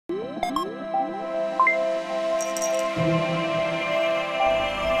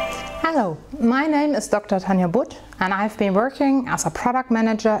Hello, my name is Dr. Tanja Butt and I've been working as a product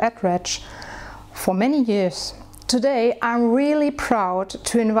manager at Retsch for many years. Today I'm really proud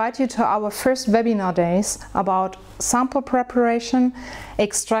to invite you to our first webinar days about sample preparation,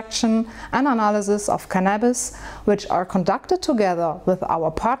 extraction and analysis of cannabis, which are conducted together with our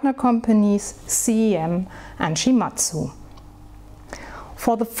partner companies CEM and Shimadzu.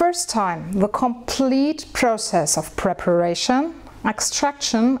 For the first time, the complete process of preparation,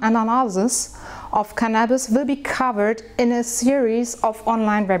 extraction and analysis of cannabis will be covered in a series of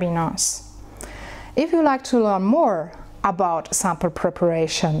online webinars. If you'd like to learn more about sample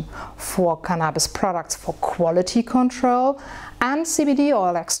preparation for cannabis products for quality control and CBD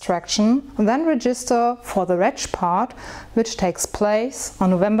oil extraction, then register for the Retsch part, which takes place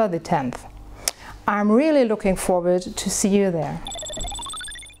on November the 10th. I'm really looking forward to see you there.